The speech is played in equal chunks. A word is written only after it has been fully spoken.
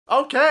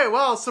Okay,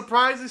 well,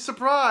 surprisey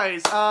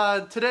surprise.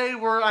 Today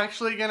we're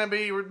actually gonna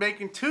be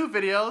making 2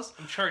 videos.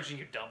 I'm charging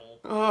you double.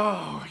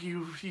 Oh,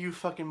 you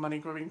fucking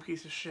money-grubbing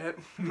piece of shit.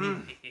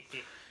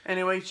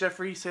 Anyway,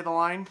 Jeffrey, say the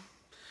line.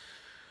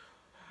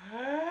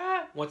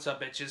 What's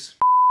up, bitches?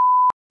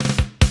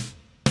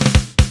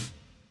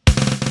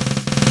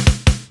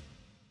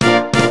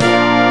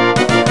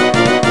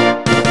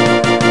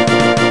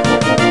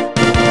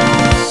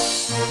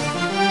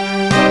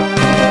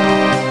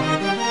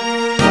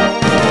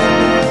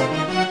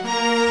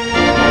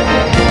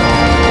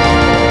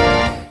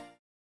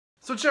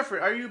 So, Jeffrey,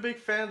 are you a big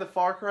fan of the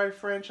Farcry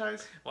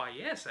franchise? Why,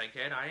 yes, I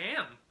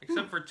am.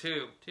 Except for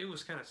 2. 2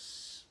 was kind of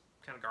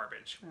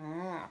garbage.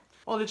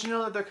 Well, did you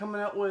know that they're coming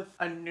out with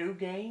a new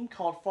game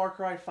called Far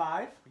Cry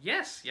 5?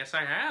 Yes,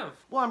 I have.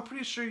 Well, I'm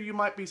pretty sure you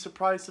might be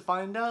surprised to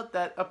find out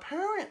that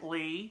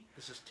apparently...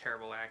 This is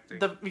terrible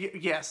acting.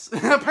 Yes.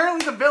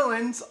 Apparently the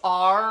villains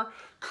are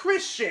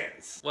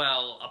Christians.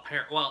 Well,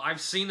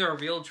 I've seen the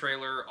reveal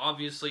trailer.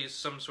 Obviously,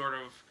 some sort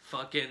of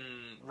fucking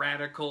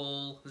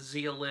radical,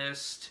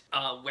 zealist,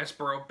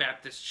 Westboro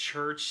Baptist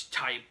Church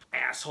type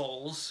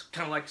assholes.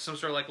 Kind of like some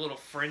sort of like little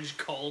fringe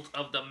cult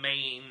of the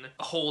main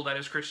whole that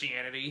is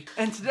Christianity.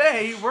 And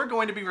today, we're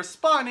going to be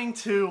responding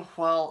to,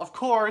 well, of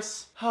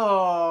course,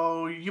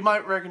 oh, you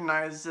might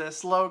recognize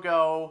this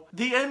logo.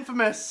 The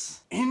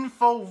infamous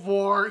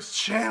InfoWars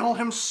channel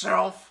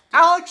himself,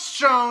 Alex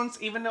Jones,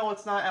 even though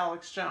it's not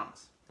Alex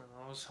Jones.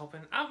 I was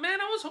hoping, I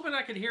was hoping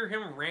I could hear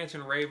him rant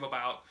and rave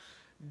about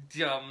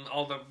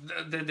all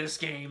this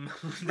game.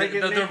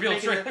 Making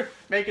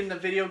the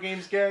video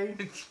games gay.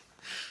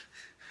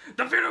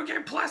 The video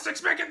game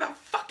plastics making the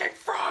fucking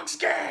frogs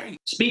gay.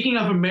 Speaking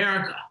of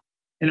America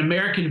and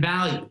American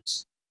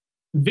values,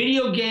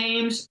 video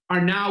games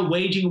are now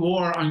waging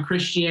war on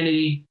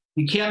Christianity.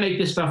 You can't make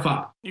this stuff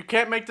up. You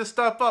can't make this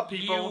stuff up,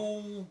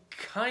 people. You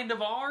kind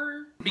of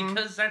are,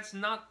 because that's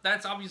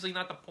obviously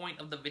not the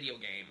point of the video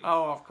game.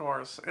 Oh, of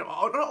course.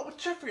 Oh, no,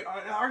 Jeffrey,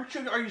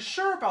 are you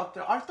sure about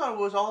that? I thought it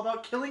was all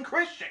about killing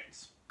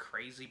Christians.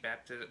 Crazy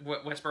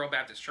Westboro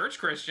Baptist Church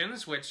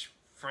Christians, which,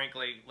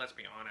 frankly, let's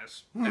be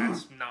honest,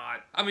 that's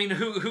not... I mean,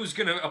 who's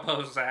gonna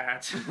oppose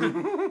that?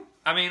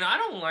 I mean, I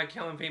don't like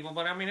killing people,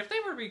 but I mean, if they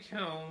were to be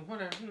killed,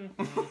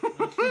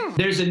 whatever.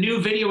 There's a new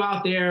video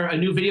out there, a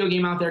new video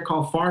game out there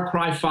called Far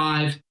Cry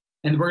 5,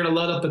 and we're gonna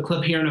load up the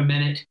clip here in a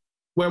minute,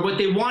 where what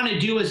they want to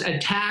do is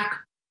attack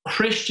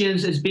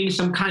Christians as being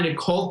some kind of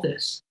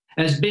cultists,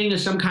 as being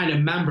some kind of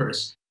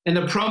members. In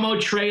the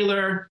promo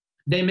trailer,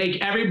 they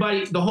make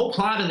everybody, the whole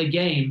plot of the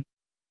game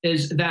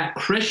is that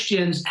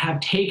Christians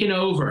have taken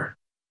over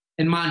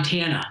in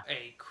Montana.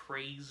 A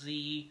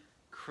crazy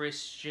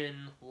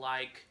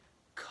Christian-like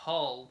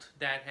cult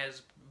that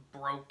has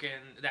broken,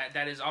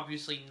 that is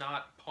obviously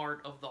not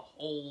part of the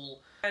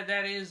whole,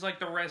 that is like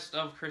the rest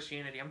of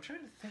Christianity. I'm trying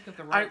to think of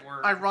the right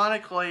word.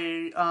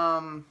 Ironically,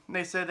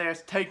 they said they're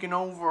taking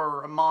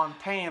over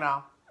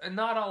Montana.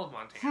 Not all of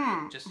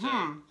Montana, just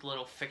a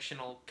little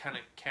fictional kind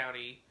of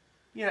county.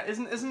 Yeah,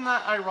 isn't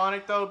that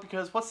ironic though?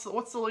 Because what's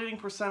the leading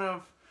percent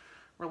of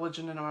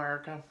religion in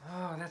America?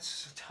 Oh,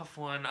 that's a tough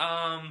one.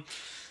 Are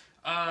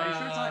you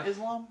sure it's not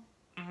Islam?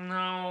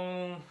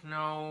 No.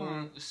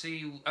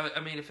 See, I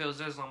mean, if it was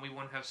Islam, we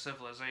wouldn't have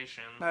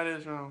civilization. That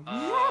is wrong.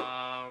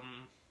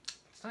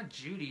 It's not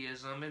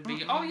Judaism. It'd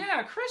be oh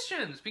yeah,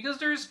 Christians, because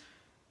there's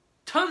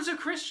tons of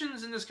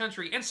Christians in this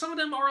country, and some of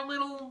them are a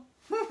little,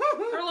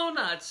 they're a little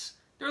nuts.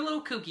 They're a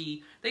little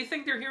kooky. They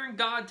think they're hearing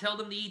God tell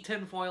them to eat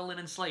tinfoil and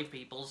enslave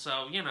people.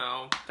 So you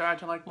know, they're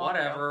acting like Mario.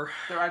 Whatever.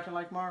 They're acting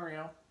like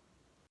Mario.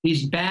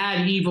 These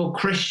bad, evil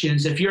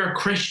Christians. If you're a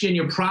Christian,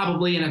 you're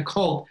probably in a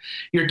cult.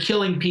 You're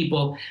killing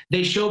people.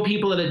 They show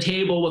people at a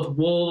table with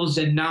wolves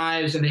and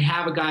knives, and they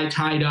have a guy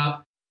tied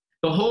up.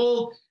 The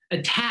whole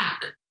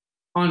attack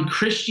on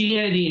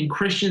Christianity and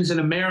Christians in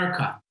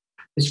America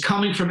is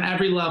coming from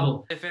every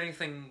level. If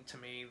anything, to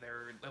me,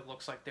 it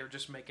looks like they're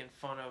just making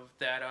fun of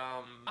that,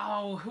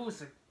 oh, who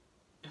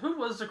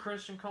was the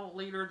Christian cult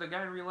leader? The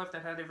guy in real life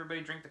that had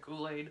everybody drink the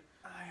Kool-Aid?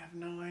 I have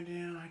no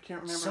idea. I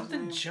can't remember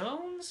Something his name.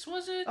 Jones,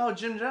 was it? Oh,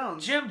 Jim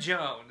Jones. Jim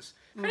Jones.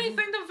 If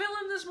anything, the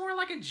villain is more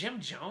like a Jim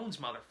Jones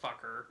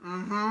motherfucker.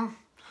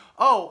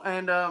 Oh,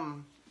 and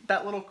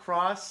that little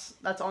cross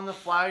that's on the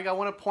flag, I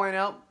want to point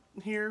out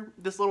here,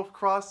 this little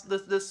cross,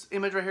 this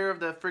image right here of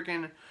the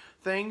freaking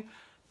thing,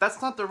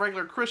 that's not the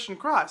regular Christian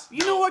cross.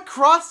 You know what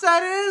cross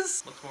that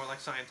is? Looks more like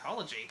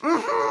Scientology.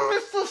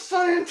 It's the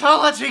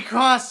Scientology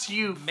cross,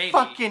 you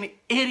fucking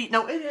idiot.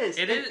 No, it is.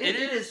 It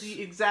is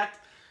the exact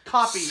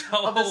copy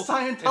of the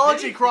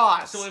Scientology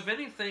cross. So if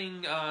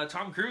anything,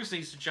 Tom Cruise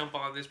needs to jump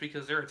on this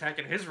because they're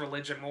attacking his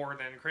religion more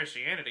than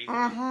Christianity.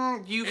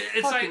 You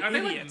it's fucking like, are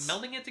they like idiots.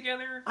 melding it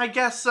together? I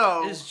guess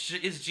so.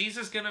 Is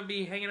Jesus gonna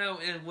be hanging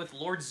out with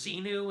Lord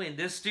Xenu and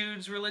this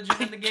dude's religion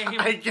in the game?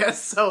 I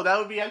guess so. That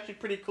would be actually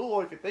pretty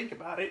cool if you think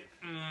about it.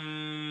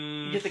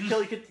 You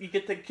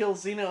get to kill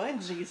Xenu and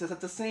Jesus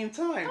at the same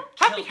time.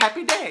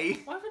 Happy day.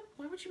 Why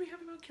would you be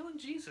happy about killing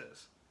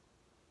Jesus?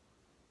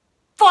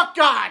 Fuck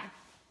God.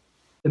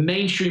 the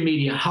mainstream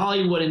media,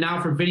 Hollywood, and now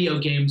for video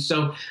games.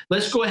 So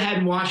let's go ahead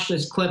and watch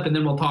this clip, and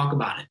then we'll talk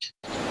about it.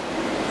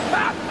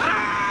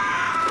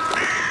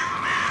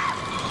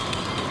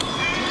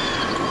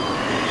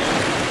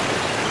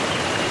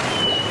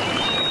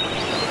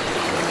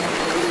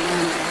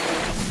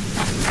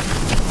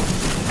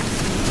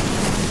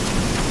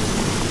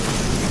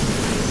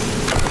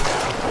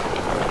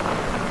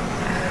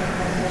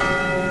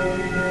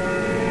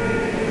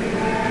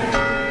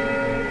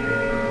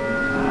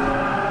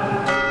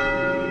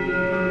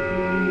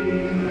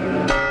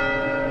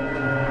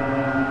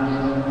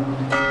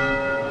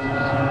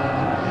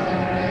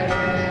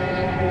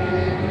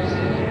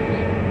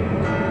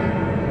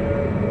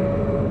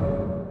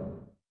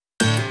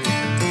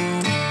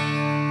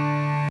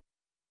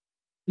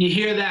 You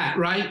hear that,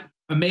 right?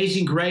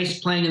 Amazing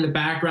Grace playing in the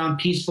background,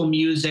 peaceful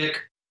music.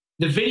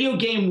 The video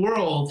game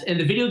world and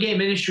the video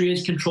game industry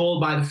is controlled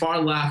by the far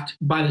left,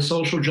 by the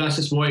social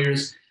justice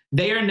warriors.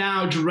 They are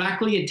now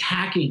directly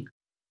attacking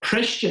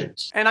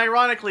Christians. And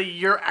ironically,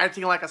 you're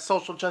acting like a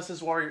social justice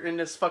warrior in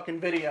this fucking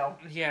video.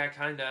 Yeah,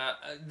 kinda.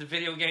 The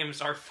video games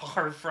are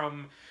far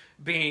from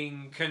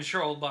being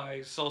controlled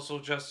by social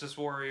justice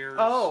warriors.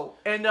 Oh,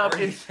 and or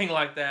anything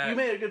like that. You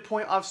made a good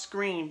point off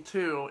screen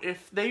too.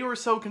 If they were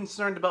so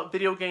concerned about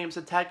video games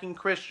attacking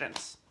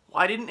Christians,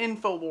 why didn't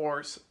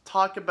InfoWars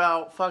talk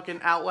about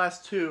fucking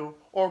Outlast 2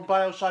 or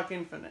BioShock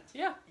Infinite?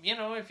 Yeah, you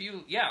know, if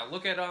you,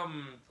 look at,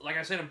 like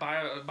I said in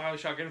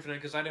BioShock Infinite,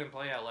 because I didn't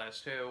play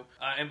Outlast 2,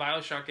 in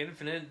BioShock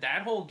Infinite,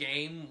 that whole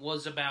game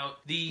was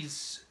about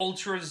these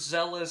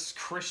ultra-zealous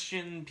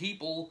Christian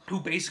people who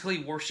basically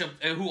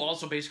who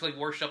also basically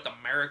worshipped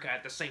America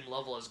at the same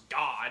level as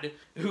God,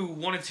 who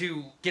wanted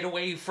to get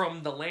away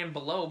from the land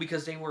below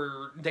because they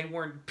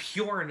weren't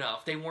pure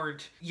enough, they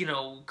weren't, you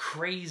know,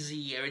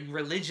 crazy and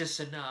religious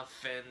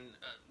enough, and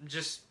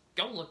just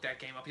go look that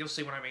game up. You'll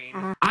see what I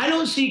mean. I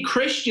don't see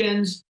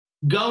Christians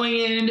going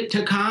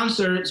into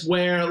concerts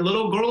where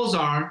little girls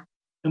are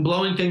and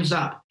blowing things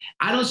up.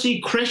 I don't see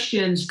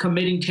Christians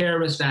committing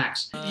terrorist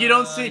acts. You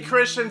don't see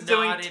Christians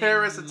doing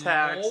terrorist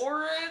attacks.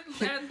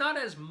 Not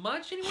as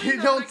much anymore.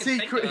 You don't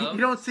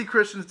see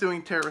Christians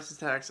doing terrorist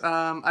attacks.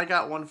 I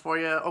got one for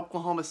you.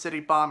 Oklahoma City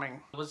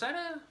bombing. Was that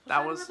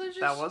religious?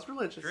 That was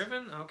religious.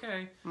 Driven?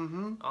 Okay.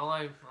 Mm-hmm. All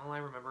I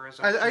remember is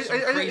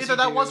either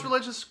that was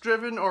religious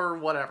driven or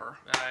whatever.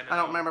 I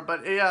don't remember,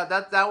 but yeah,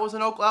 that was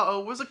an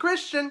Oklahoma. Was a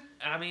Christian.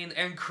 I mean,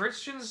 and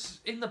Christians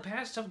in the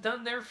past have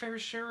done their fair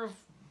share of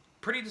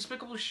pretty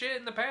despicable shit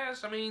in the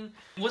past. I mean,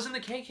 wasn't the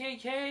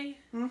KKK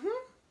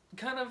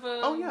kind of a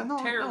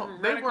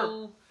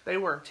radical they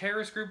were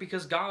terrorist group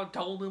because God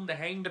told them to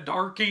hang the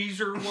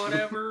darkies or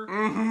whatever?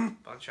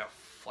 Bunch of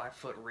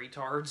flat-foot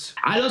retards.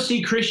 I don't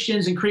see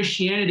Christians and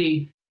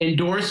Christianity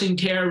endorsing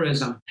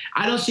terrorism.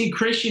 I don't see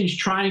Christians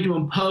trying to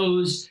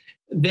impose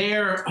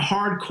their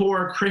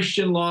hardcore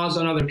Christian laws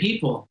on other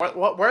people.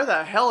 Where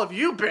the hell have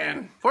you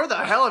been? Where the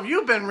hell have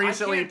you been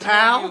recently, I can't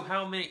pal? tell you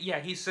how many.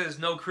 Yeah, he says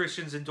no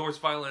Christians endorse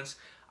violence.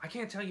 I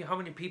can't tell you how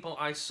many people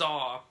I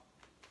saw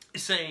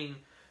saying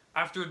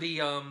after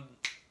that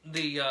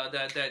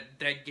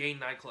gay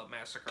nightclub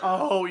massacre.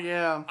 Oh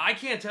yeah. I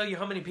can't tell you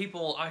how many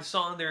people I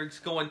saw in there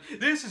going,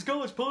 "This is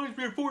God's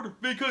punishment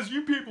because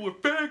you people are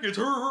faggots.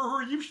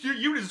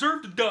 You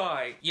deserve to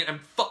die." Yeah, and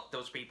fuck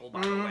those people,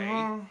 by the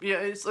way. Yeah,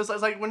 it's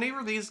like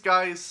whenever these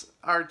guys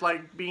are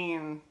like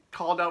being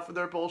called out for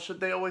their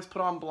bullshit, they always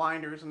put on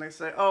blinders and they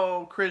say,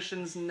 "Oh,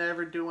 Christians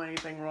never do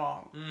anything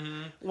wrong."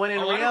 When in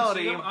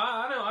reality,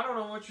 I don't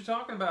know what you're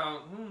talking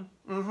about.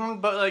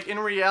 But like in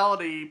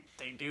reality,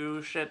 they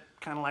do shit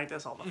kind of like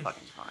this all the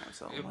fucking time.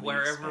 So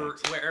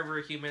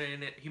wherever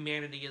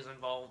humanity is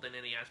involved in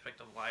any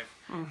aspect of life,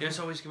 there's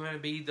always going to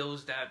be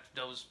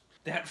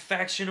that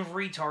faction of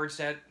retards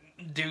that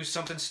do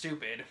something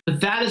stupid.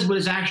 But that is what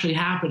is actually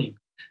happening.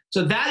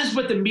 So that is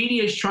what the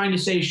media is trying to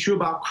say is true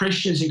about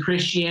Christians and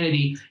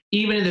Christianity,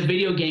 even in the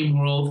video game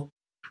world.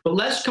 But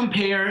let's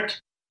compare it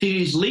to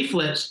these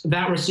leaflets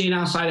that we're seeing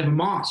outside of a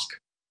mosque.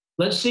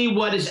 Let's see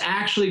what is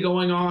actually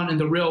going on in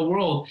the real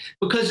world.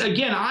 Because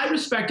again, I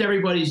respect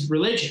everybody's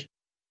religion.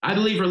 I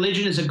believe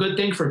religion is a good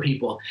thing for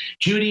people.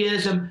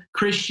 Judaism,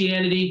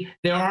 Christianity,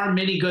 there are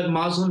many good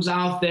Muslims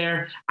out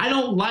there. I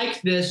don't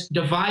like this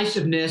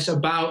divisiveness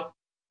about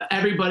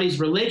everybody's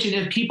religion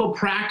if people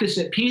practice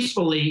it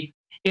peacefully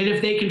and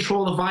if they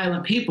control the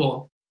violent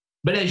people.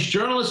 But as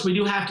journalists, we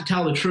do have to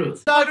tell the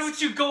truth. Why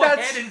don't you go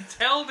ahead and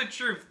tell the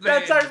truth,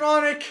 then? That's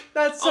ironic.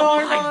 That's so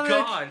ironic. Oh my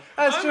God.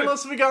 As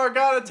journalists, we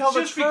gotta tell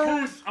the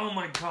truth. Oh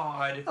my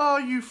God. Oh,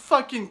 you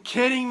fucking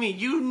kidding me?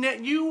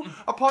 You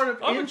are part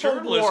of I'm a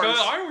journalist. InfoWars.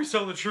 I always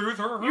tell the truth.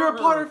 You're a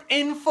part of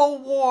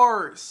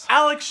InfoWars.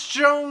 Alex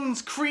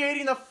Jones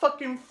creating the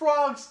fucking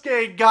Frogs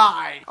Gay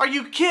guy. Are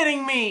you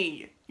kidding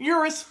me?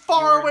 You're as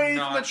far away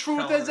from the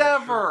truth as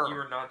ever. You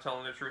are not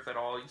telling the truth at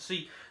all. You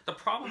see, the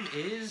problem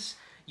is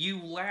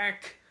you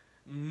lack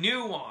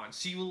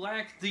nuance. You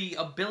lack the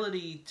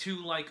ability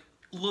to, like,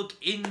 look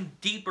in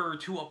deeper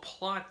to a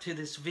plot to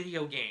this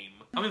video game.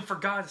 I mean, for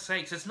God's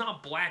sakes, it's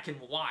not black and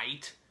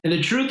white. And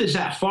the truth is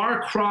that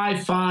Far Cry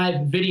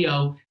 5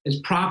 video is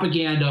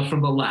propaganda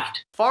from the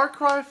left. Far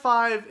Cry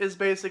 5 is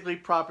basically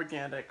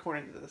propaganda,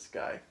 according to this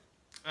guy.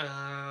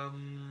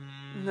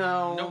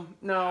 No.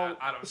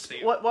 I don't see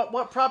it.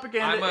 What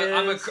propaganda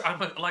is?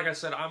 Like I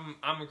said,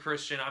 I'm a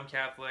Christian. I'm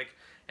Catholic,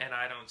 and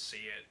I don't see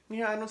it.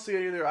 Yeah, I don't see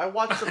it either. I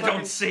watched the I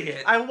don't see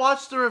it. I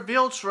watched the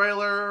reveal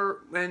trailer,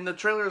 and the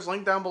trailer is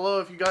linked down below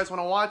if you guys want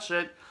to watch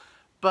it.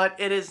 But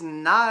it is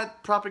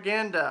not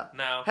propaganda.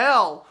 No.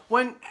 Hell,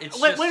 when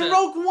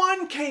Rogue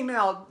One came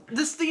out,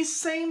 these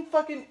same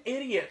fucking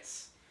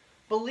idiots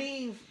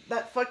believe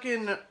that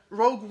fucking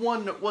Rogue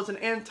One was an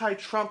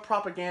anti-Trump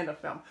propaganda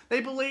film. They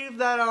believe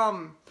that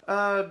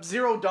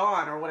Zero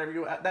Dawn or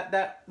whatever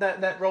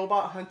that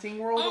robot hunting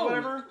world or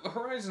whatever.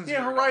 Horizon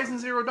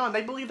Zero Dawn.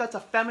 They believe that's a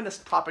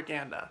feminist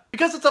propaganda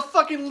because it's a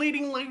fucking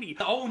leading lady.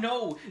 Oh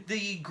no,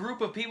 the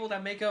group of people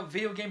that make up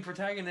video game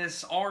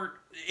protagonists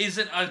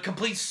isn't a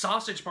complete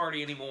sausage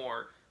party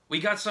anymore. We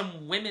got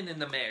some women in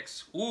the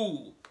mix.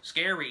 Ooh,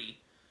 scary.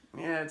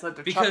 Yeah, it's like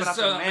they're chopping up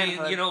their manhood.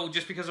 I mean, you know,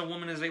 just because a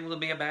woman is able to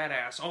be a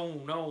badass,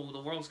 oh no, the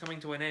world's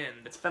coming to an end.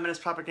 It's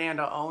feminist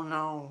propaganda, oh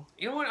no.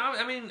 You know what,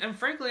 I mean, and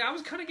frankly, I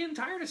was kind of getting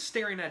tired of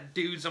staring at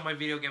dudes on my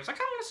video games. I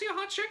kind of want to see a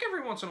hot chick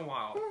every once in a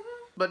while.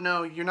 But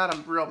no, you're not a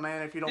real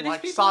man if you don't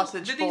like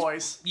sausage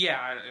boys.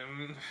 Yeah,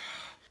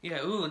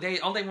 ooh,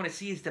 all they want to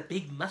see is the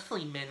big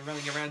muscly men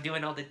running around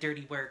doing all the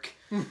dirty work.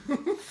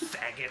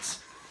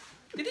 Faggots.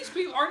 Did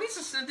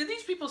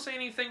these people say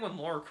anything when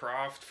Lara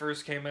Croft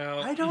first came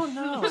out? I don't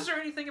know. Was there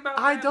anything about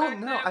that? I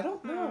don't know. I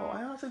don't know.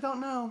 I honestly don't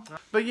know.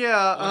 But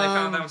yeah, when they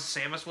found out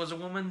Samus was a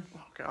woman.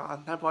 Oh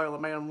god, that probably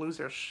made them lose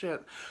their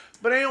shit.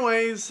 But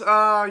anyways,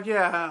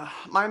 yeah,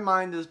 my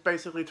mind is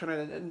basically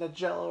turning into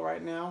jello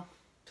right now.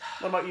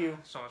 What about you?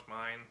 So is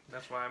mine.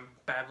 That's why I'm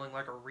babbling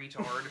like a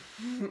retard.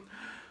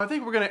 I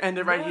think we're gonna end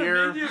it right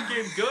here. Video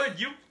game good,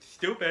 you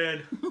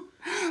stupid.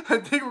 I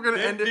think we're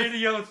gonna end it.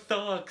 Video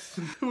sucks.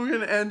 We're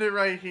gonna end it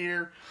right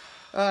here.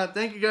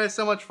 Thank you guys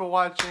so much for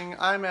watching.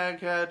 I'm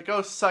Egghead.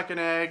 Go suck an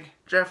egg.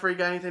 Jeffrey,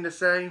 got anything to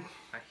say?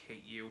 I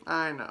hate you.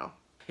 I know.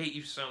 Hate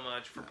you so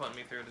much for putting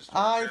me through this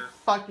I torture.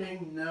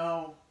 fucking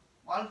know.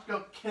 Why don't you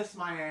go kiss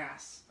my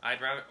ass?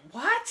 I'd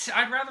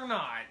rather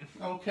not.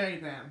 Okay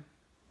then.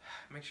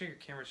 Make sure your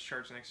camera's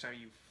charged next time,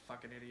 you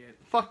fucking idiot.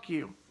 Fuck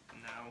you.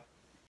 No.